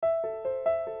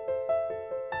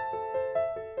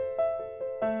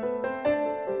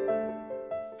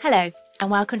Hello,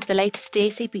 and welcome to the latest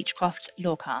DAC Beachcroft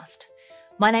Lawcast.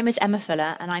 My name is Emma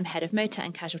Fuller, and I'm Head of Motor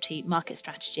and Casualty Market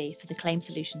Strategy for the Claim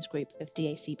Solutions Group of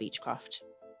DAC Beachcroft.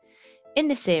 In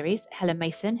this series, Helen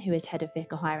Mason, who is Head of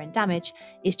Vehicle Hire and Damage,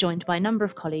 is joined by a number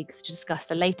of colleagues to discuss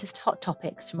the latest hot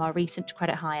topics from our recent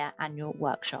Credit Hire annual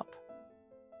workshop.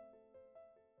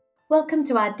 Welcome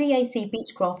to our DAC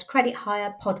Beachcroft Credit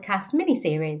Hire podcast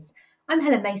mini-series. I'm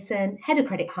Helen Mason, Head of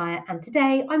Credit Hire, and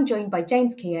today I'm joined by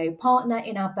James Keogh, partner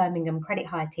in our Birmingham Credit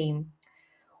Hire team.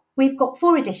 We've got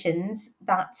 4 editions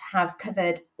that have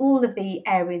covered all of the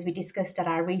areas we discussed at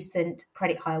our recent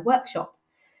Credit Hire workshop.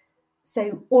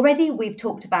 So already we've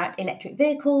talked about electric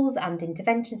vehicles and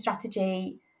intervention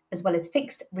strategy, as well as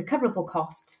fixed recoverable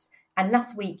costs. And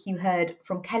last week you heard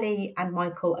from Kelly and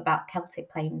Michael about Celtic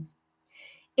claims.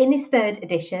 In this 3rd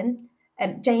edition,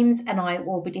 James and I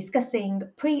will be discussing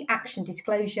pre-action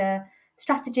disclosure,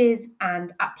 strategies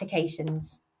and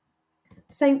applications.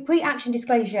 So pre-action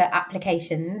disclosure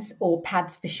applications, or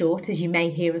PADs for short, as you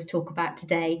may hear us talk about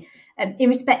today, in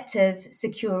respect of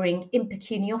securing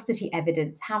impecuniosity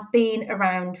evidence, have been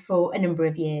around for a number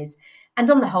of years. And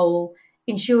on the whole,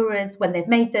 insurers, when they've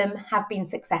made them, have been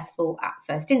successful at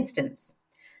first instance.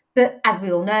 But as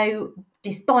we all know,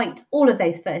 despite all of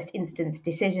those first instance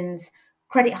decisions,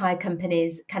 credit hire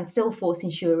companies can still force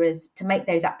insurers to make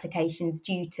those applications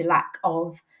due to lack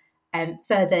of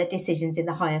further decisions in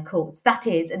the higher courts. That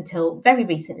is until very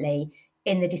recently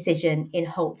in the decision in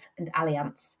Holt and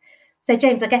Allianz. So,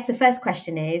 James, I guess the first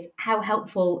question is, how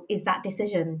helpful is that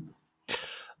decision?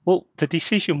 Well, the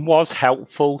decision was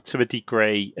helpful to a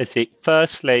degree as it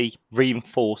firstly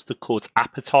reinforced the court's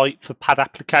appetite for PAD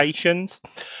applications.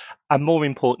 And more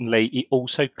importantly, it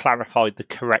also clarified the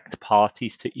correct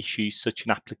parties to issue such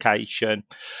an application.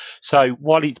 So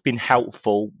while it's been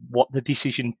helpful, what the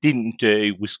decision didn't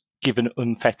do was give an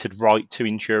unfettered right to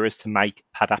insurers to make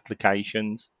PAD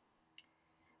applications.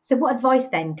 So what advice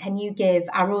then can you give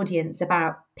our audience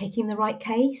about picking the right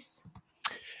case?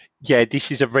 Yeah,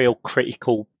 this is a real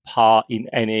critical part in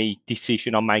any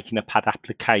decision on making a PAD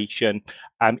application.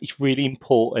 It's really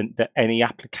important that any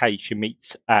application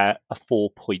meets a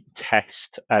 4-point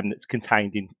test that's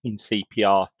contained in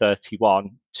CPR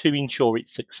 31 to ensure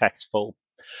it's successful.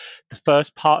 The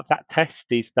first part of that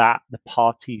test is that the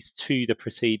parties to the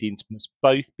proceedings must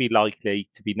both be likely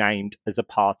to be named as a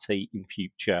party in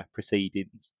future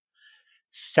proceedings.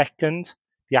 Second,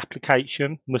 the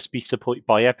application must be supported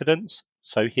by evidence.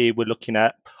 So here we're looking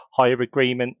at hire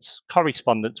agreements,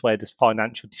 correspondence where the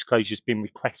financial disclosure has been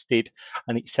requested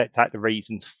and it sets out the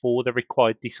reasons for the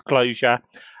required disclosure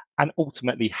and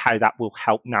ultimately how that will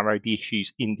help narrow the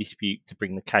issues in dispute to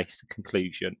bring the case to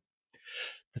conclusion.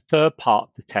 The third part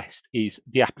of the test is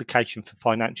the application for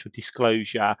financial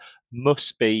disclosure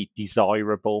must be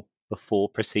desirable before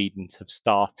proceedings have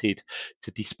started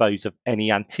to dispose of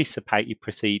any anticipated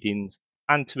proceedings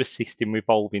and to assist in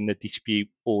resolving the dispute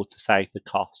or to save the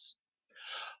costs.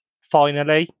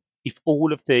 Finally, if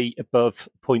all of the above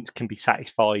points can be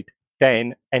satisfied,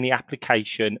 then any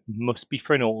application must be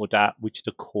for an order which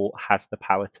the court has the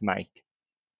power to make.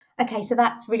 Okay, so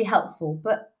that's really helpful,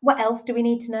 but what else do we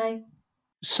need to know?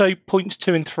 So points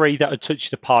 2 and 3 that are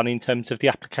touched upon in terms of the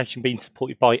application being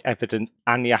supported by evidence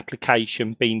and the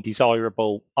application being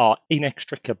desirable are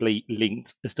inextricably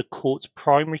linked, as the court's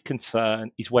primary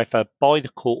concern is whether by the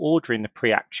court ordering the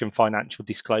pre-action financial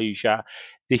disclosure,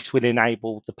 this will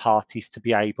enable the parties to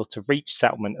be able to reach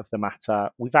settlement of the matter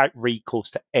without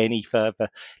recourse to any further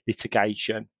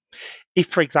litigation. If,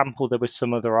 for example, there was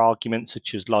some other argument,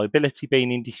 such as liability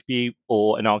being in dispute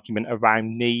or an argument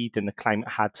around need and the claimant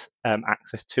had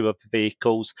access to other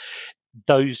vehicles,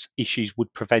 those issues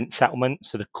would prevent settlement,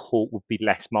 so the court would be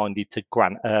less minded to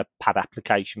grant a PAD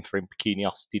application for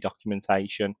impecuniosity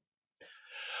documentation.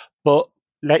 But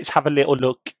let's have a little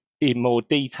look in more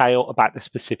detail about the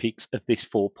specifics of this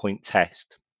 4-point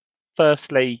test.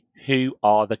 Firstly, who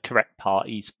are the correct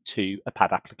parties to a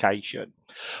PAD application?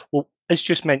 Well, as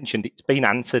just mentioned, it's been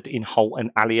answered in Holt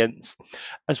and Allianz,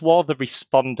 as while the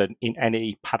respondent in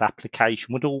any PAD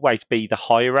application would always be the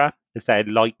hirer, as they're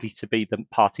likely to be the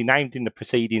party named in the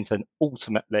proceedings and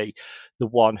ultimately the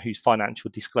one whose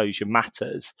financial disclosure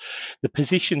matters. The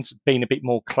position's been a bit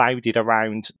more clouded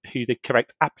around who the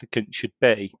correct applicant should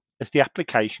be, as the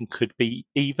application could be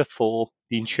either for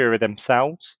the insurer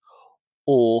themselves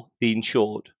or the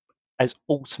insured, as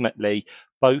ultimately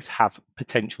both have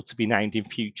potential to be named in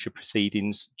future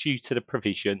proceedings due to the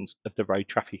provisions of the Road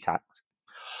Traffic Act.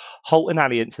 Holt and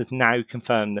Allianz has now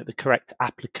confirmed that the correct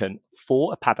applicant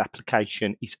for a PAD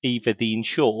application is either the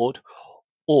insured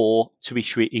or to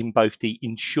issue it in both the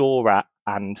insurer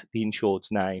and the insured's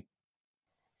name.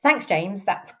 Thanks, James.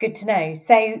 That's good to know.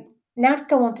 So now to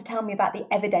go on to tell me about the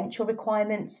evidential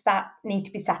requirements that need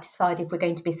to be satisfied if we're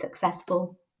going to be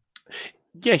successful.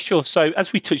 Yeah, sure. So,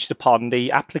 as we touched upon,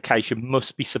 the application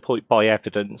must be supported by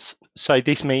evidence. So,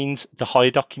 this means the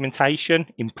hire documentation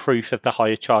in proof of the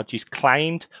hire charges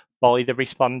claimed by the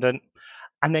respondent,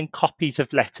 and then copies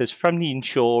of letters from the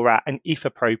insurer and, if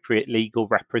appropriate, legal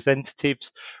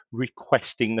representatives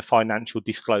requesting the financial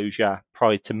disclosure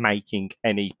prior to making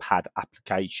any PAD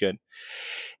application.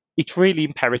 It's really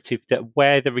imperative that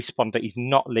where the respondent is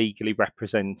not legally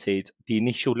represented, the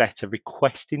initial letter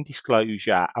requesting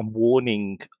disclosure and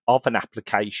warning of an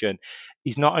application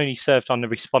is not only served on the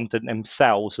respondent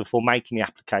themselves before making the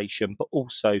application, but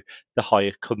also the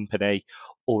hire company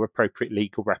or appropriate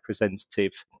legal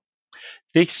representative.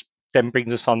 This then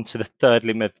brings us on to the third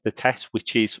limb of the test,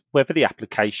 which is whether the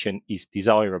application is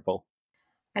desirable.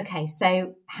 Okay,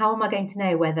 so how am I going to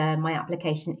know whether my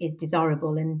application is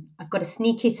desirable? And I've got a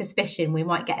sneaky suspicion we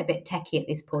might get a bit techie at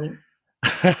this point.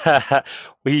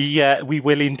 We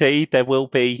will indeed. There will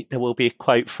be a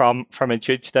quote from a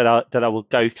judge that I will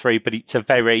go through, but it's a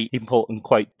very important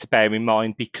quote to bear in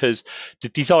mind because the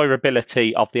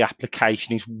desirability of the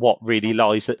application is what really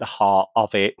lies at the heart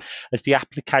of it, as the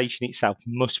application itself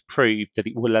must prove that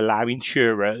it will allow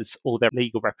insurers or their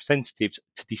legal representatives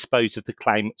to dispose of the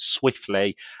claim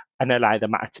swiftly and allow the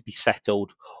matter to be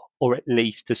settled, or at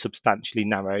least to substantially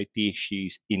narrow the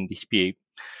issues in dispute.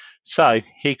 So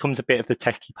here comes a bit of the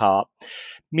techie part.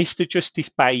 Mr. Justice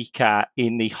Baker,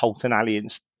 in the Holton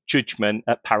Alliance judgment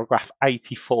at paragraph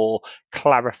 84,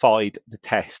 clarified the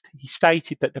test. He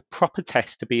stated that the proper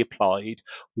test to be applied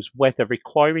was whether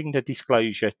requiring the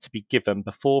disclosure to be given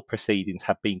before proceedings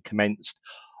had been commenced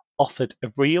offered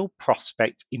a real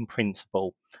prospect in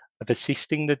principle of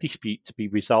assisting the dispute to be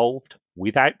resolved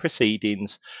without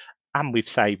proceedings and with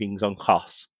savings on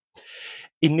costs.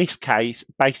 In this case,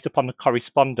 based upon the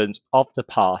correspondence of the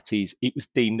parties, it was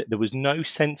deemed that there was no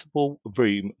sensible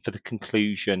room for the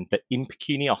conclusion that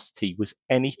impecuniosity was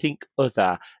anything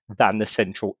other than the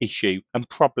central issue and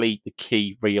probably the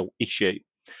key real issue.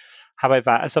 However,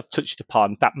 as I've touched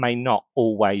upon, that may not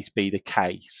always be the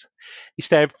case. It's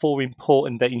therefore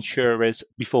important that insurers,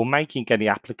 before making any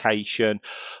application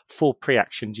for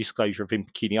pre-action disclosure of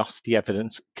impecuniosity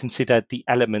evidence, consider the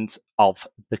elements of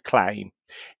the claim.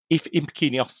 If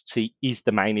impecuniosity is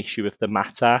the main issue of the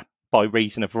matter by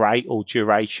reason of rate or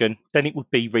duration, then it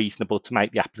would be reasonable to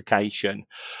make the application.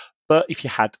 But if you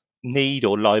had need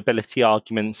or liability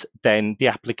arguments, then the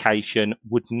application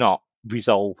would not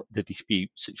resolve the dispute.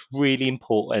 So it's really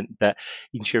important that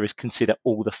insurers consider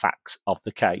all the facts of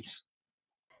the case.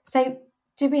 So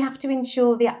do we have to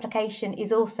ensure the application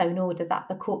is also an order that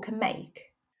the court can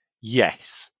make?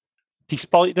 Yes.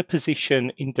 Despite the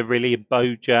position in Darilli and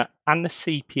Boja and the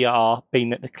CPR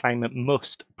being that the claimant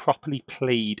must properly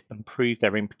plead and prove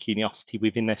their impecuniosity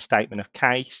within their statement of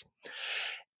case,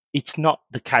 it's not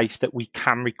the case that we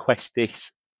can request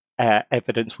this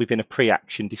evidence within a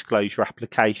pre-action disclosure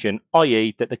application,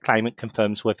 i.e. that the claimant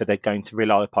confirms whether they're going to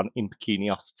rely upon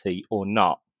impecuniosity or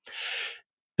not.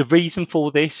 The reason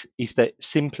for this is that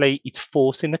simply it's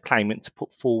forcing the claimant to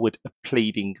put forward a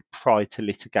pleading prior to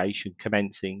litigation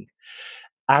commencing.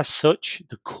 As such,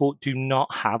 the court do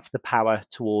not have the power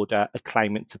to order a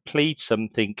claimant to plead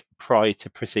something prior to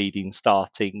proceedings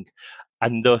starting,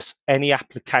 and thus any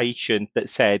application that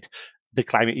said the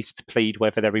claimant is to plead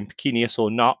whether they're impecunious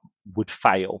or not would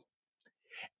fail.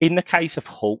 In the case of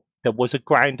Hull, there was a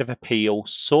ground of appeal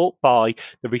sought by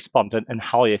the respondent and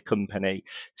hire company,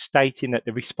 stating that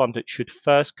the respondent should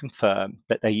first confirm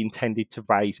that they intended to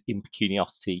raise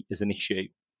impecuniosity as an issue.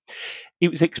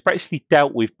 It was expressly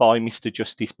dealt with by Mr.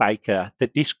 Justice Baker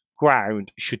that this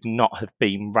ground should not have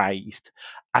been raised,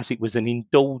 as it was an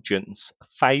indulgence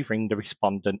favouring the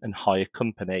respondent and hire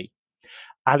company.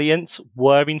 Alliance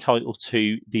were entitled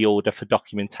to the order for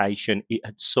documentation it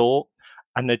had sought,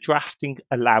 and the drafting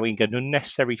allowing an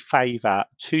unnecessary favour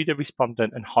to the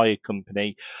respondent and hire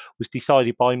company was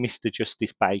decided by Mr.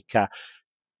 Justice Baker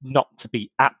not to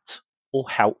be apt or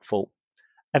helpful.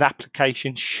 An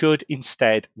application should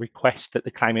instead request that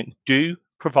the claimant do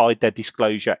provide their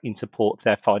disclosure in support of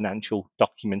their financial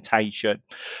documentation.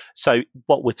 So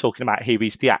what we're talking about here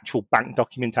is the actual bank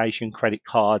documentation, credit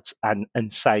cards and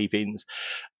savings,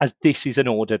 as this is an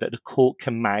order that the court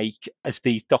can make, as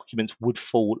these documents would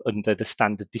fall under the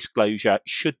standard disclosure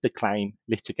should the claim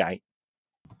litigate.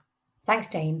 Thanks,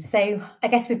 James. So I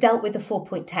guess we've dealt with the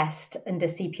 4-point test under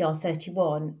CPR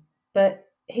 31, but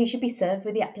who should be served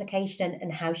with the application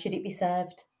and how should it be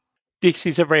served? This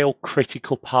is a real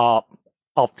critical part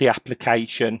of the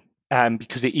application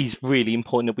because it is really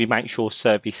important that we make sure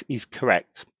service is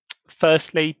correct.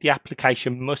 Firstly, the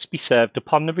application must be served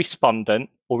upon the respondent,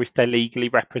 or if they're legally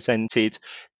represented,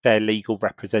 their legal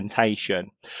representation.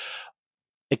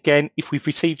 Again, if we've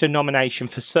received a nomination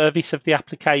for service of the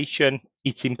application,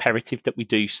 it's imperative that we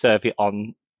do serve it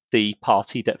on the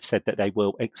party that have said that they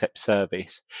will accept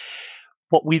service.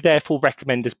 What we therefore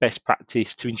recommend as best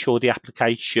practice to ensure the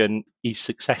application is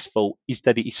successful is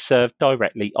that it is served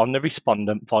directly on the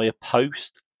respondent via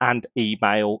post and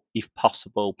email if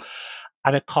possible.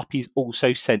 And a copy is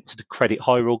also sent to the credit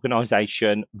hire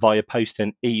organisation via post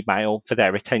and email for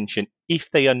their attention if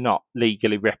they are not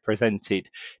legally represented.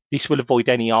 This will avoid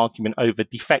any argument over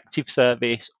defective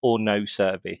service or no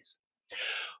service.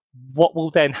 What will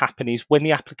then happen is when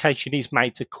the application is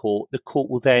made to court, the court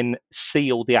will then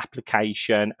seal the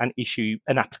application and issue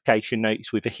an application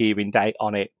notice with a hearing date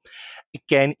on it.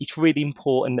 Again, it's really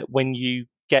important that when you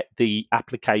get the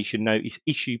application notice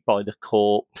issued by the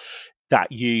court, that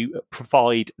you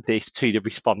provide this to the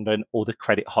respondent or the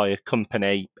credit hire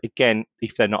company, again,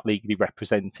 if they're not legally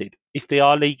represented. If they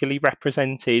are legally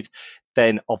represented,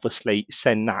 then obviously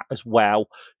send that as well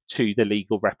to the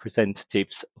legal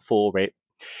representatives for it.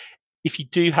 If you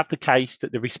do have the case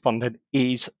that the respondent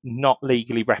is not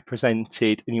legally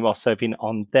represented and you are serving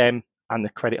on them and the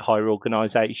credit hire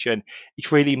organisation,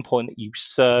 it's really important that you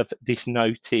serve this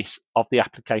notice of the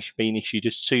application being issued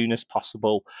as soon as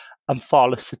possible and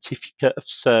file a certificate of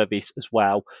service as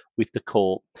well with the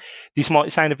court. This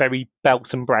might sound a very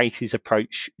belt and braces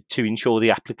approach to ensure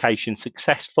the application is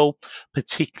successful,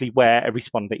 particularly where a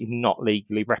respondent is not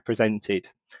legally represented,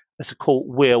 as the court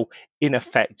will, in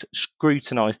effect,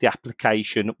 scrutinise the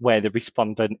application where the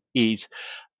respondent is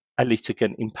a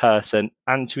litigant in person,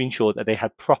 and to ensure that they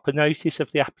had proper notice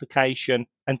of the application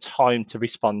and time to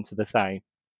respond to the same.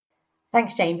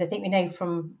 Thanks, James. I think we know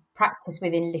from practice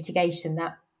within litigation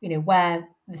that, where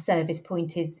the service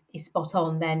point is spot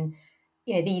on, then,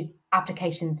 these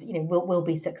applications, will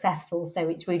be successful. So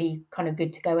it's really kind of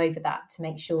good to go over that to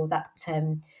make sure that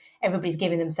everybody's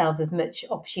giving themselves as much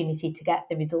opportunity to get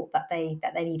the result that they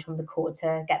need from the court,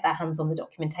 to get their hands on the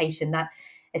documentation that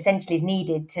essentially is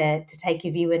needed to take a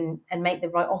view and make the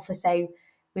right offer, so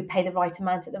we pay the right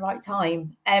amount at the right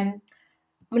time.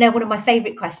 One of my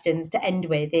favourite questions to end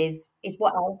with is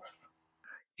what else?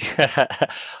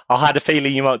 I had a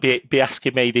feeling you might be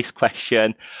asking me this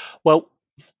question. Well,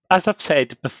 as I've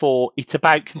said before, it's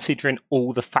about considering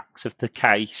all the facts of the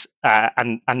case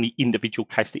and the individual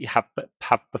case that you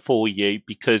have before you,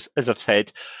 because, as I've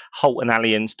said, Holt &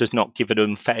 Alliance does not give an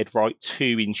unfettered right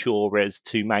to insurers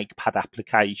to make PAD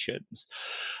applications.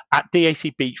 At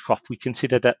DAC Beachcroft, we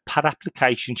consider that PAD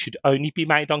applications should only be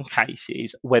made on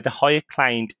cases where the hire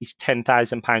claimed is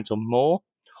 £10,000 or more,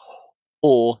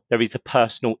 or there is a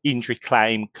personal injury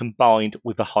claim combined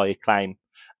with a hire claim,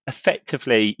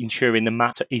 effectively ensuring the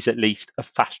matter is at least of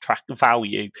fast track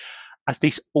value, as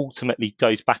this ultimately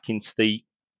goes back into the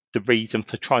reason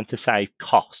for trying to save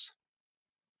costs.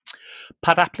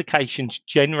 PAD applications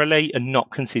generally are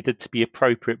not considered to be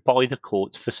appropriate by the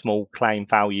courts for small claim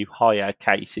value hire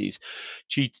cases,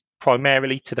 due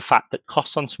primarily to the fact that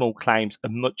costs on small claims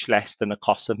are much less than the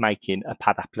cost of making a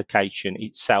PAD application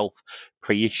itself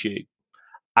pre-issue.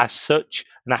 As such,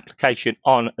 an application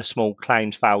on a small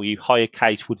claims value hire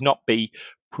case would not be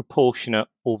proportionate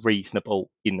or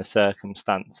reasonable in the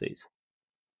circumstances.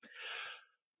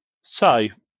 So,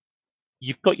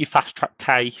 you've got your fast track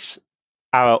case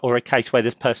or a case where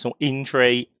there's personal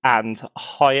injury and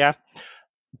hire.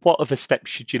 What other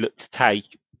steps should you look to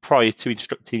take prior to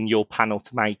instructing your panel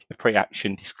to make a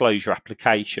pre-action disclosure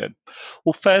application?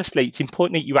 Well, firstly, it's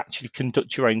important that you actually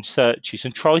conduct your own searches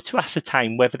and try to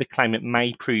ascertain whether the claimant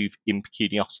may prove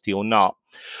impecuniosity or not.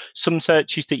 Some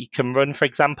searches that you can run, for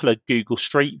example, are Google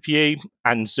Street View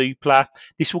and Zoopla.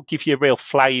 This will give you a real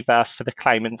flavour for the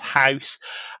claimant's house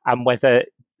and whether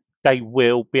they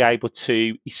will be able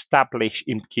to establish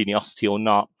impecuniosity or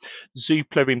not.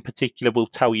 Zoopla in particular will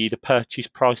tell you the purchase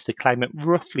price the claimant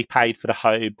roughly paid for the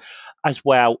home, as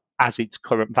well as its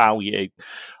current value.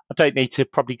 I don't need to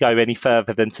probably go any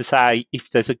further than to say if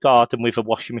there's a garden with a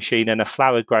washing machine and a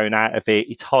flower grown out of it,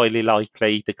 it's highly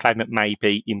likely the claimant may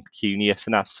be impecunious,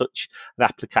 and as such, an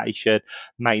application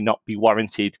may not be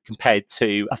warranted compared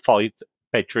to a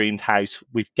 5-bedroomed house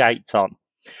with gates on.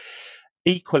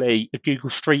 Equally, a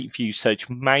Google Street View search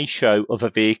may show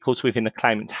other vehicles within the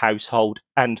claimant's household,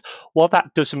 and while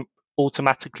that doesn't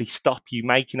automatically stop you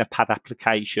making a PAD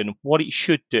application, what it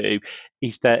should do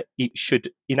is that it should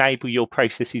enable your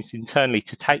processes internally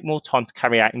to take more time to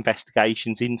carry out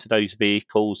investigations into those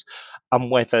vehicles and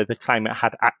whether the claimant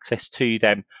had access to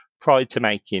them prior to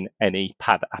making any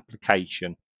PAD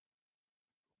application.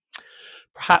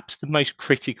 Perhaps the most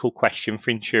critical question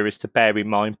for insurers to bear in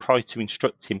mind prior to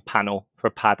instructing panel for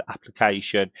a PAD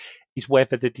application is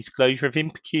whether the disclosure of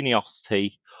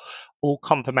impecuniosity or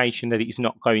confirmation that it is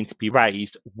not going to be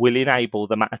raised will enable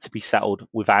the matter to be settled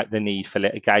without the need for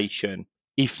litigation.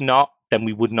 If not, then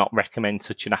we would not recommend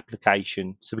such an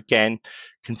application. So again,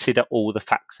 consider all the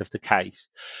facts of the case.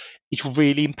 It's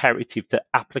really imperative that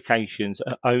applications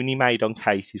are only made on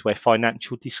cases where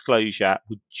financial disclosure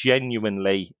would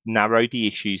genuinely narrow the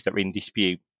issues that are in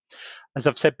dispute. As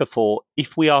I've said before,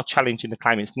 if we are challenging the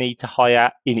claimant's need to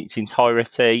hire in its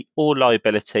entirety or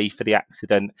liability for the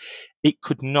accident, it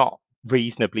could not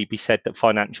reasonably be said that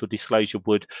financial disclosure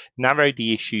would narrow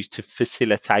the issues to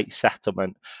facilitate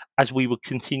settlement, as we would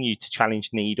continue to challenge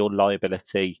need or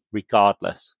liability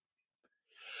regardless.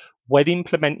 When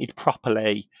implemented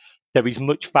properly, there is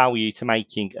much value to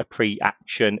making a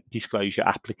pre-action disclosure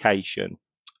application.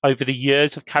 Over the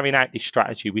years of carrying out this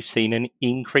strategy, we've seen an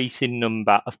increasing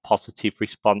number of positive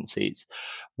responses,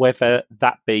 whether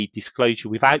that be disclosure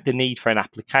without the need for an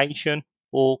application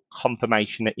or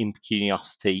confirmation that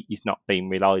impecuniosity is not being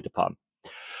relied upon.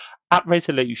 At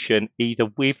resolution, either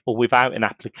with or without an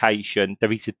application,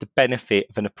 there is the benefit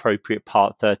of an appropriate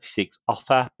Part 36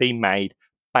 offer being made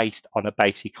based on a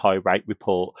basic high rate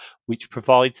report, which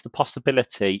provides the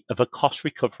possibility of a cost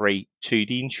recovery to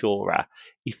the insurer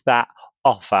if that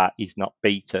offer is not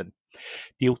beaten.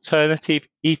 The alternative,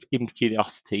 if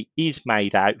impecuniosity is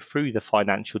made out through the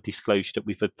financial disclosure that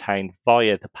we've obtained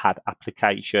via the PAD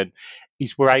application,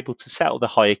 is we're able to settle the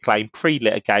higher claim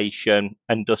pre-litigation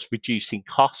and thus reducing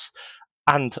costs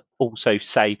and also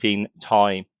saving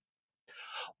time.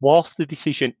 Whilst the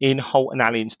decision in Holt and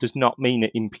Alliance does not mean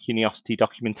that impecuniosity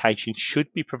documentation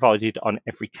should be provided on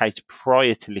every case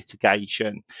prior to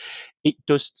litigation, it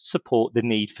does support the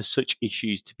need for such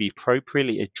issues to be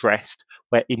appropriately addressed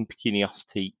where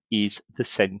impecuniosity is the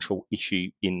central issue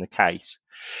in the case.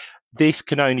 This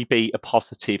can only be a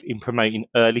positive in promoting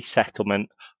early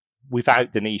settlement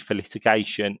without the need for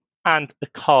litigation and a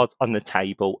cards on the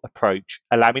table approach,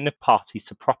 allowing the parties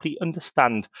to properly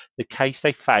understand the case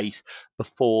they face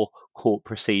before court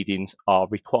proceedings are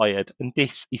required. And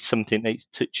this is something that is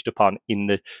touched upon in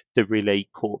the Relay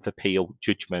Court of Appeal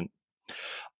judgment.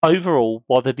 Overall,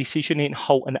 while the decision in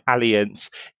Holt and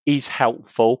Alliance is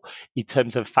helpful in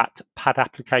terms of the fact PAD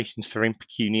applications for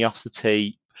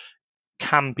impecuniosity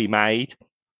can be made,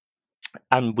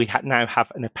 and we now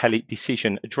have an appellate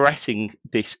decision addressing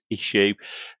this issue,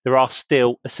 there are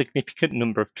still a significant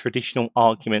number of traditional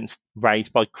arguments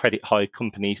raised by credit hire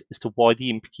companies as to why the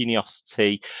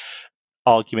impecuniosity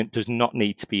argument does not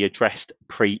need to be addressed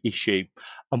pre-issue.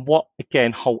 And what,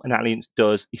 again, Holt and Alliance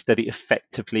does is that it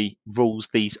effectively rules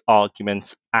these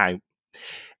arguments out.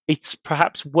 It's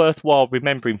perhaps worthwhile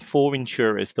remembering for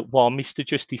insurers that while Mr.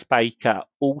 Justice Baker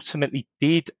ultimately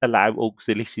did allow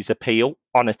Auxiliis's appeal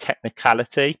on a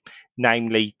technicality,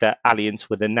 namely that Alliance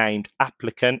were the named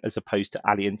applicant as opposed to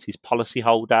Alliance's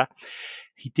policyholder,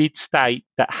 he did state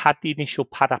that had the initial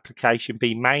PAD application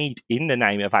been made in the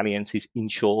name of Alliance's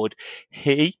insured,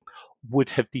 he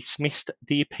would have dismissed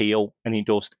the appeal and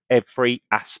endorsed every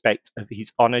aspect of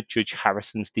His Honour Judge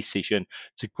Harrison's decision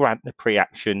to grant the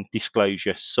pre-action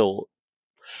disclosure sought.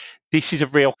 This is a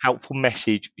real helpful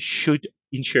message should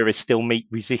insurers still meet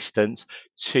resistance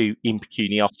to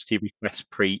impecuniosity requests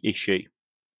pre-issue.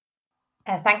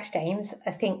 Thanks, James.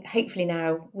 I think hopefully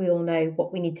now we all know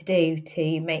what we need to do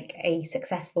to make a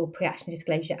successful pre-action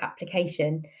disclosure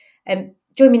application.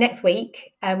 Join me next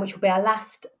week, which will be our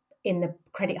last in the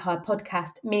Credit Hire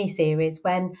podcast mini-series,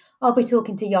 when I'll be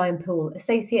talking to Yayan Poole,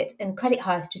 Associate and Credit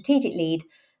Hire Strategic Lead,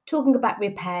 talking about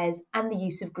repairs and the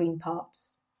use of green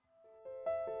parts.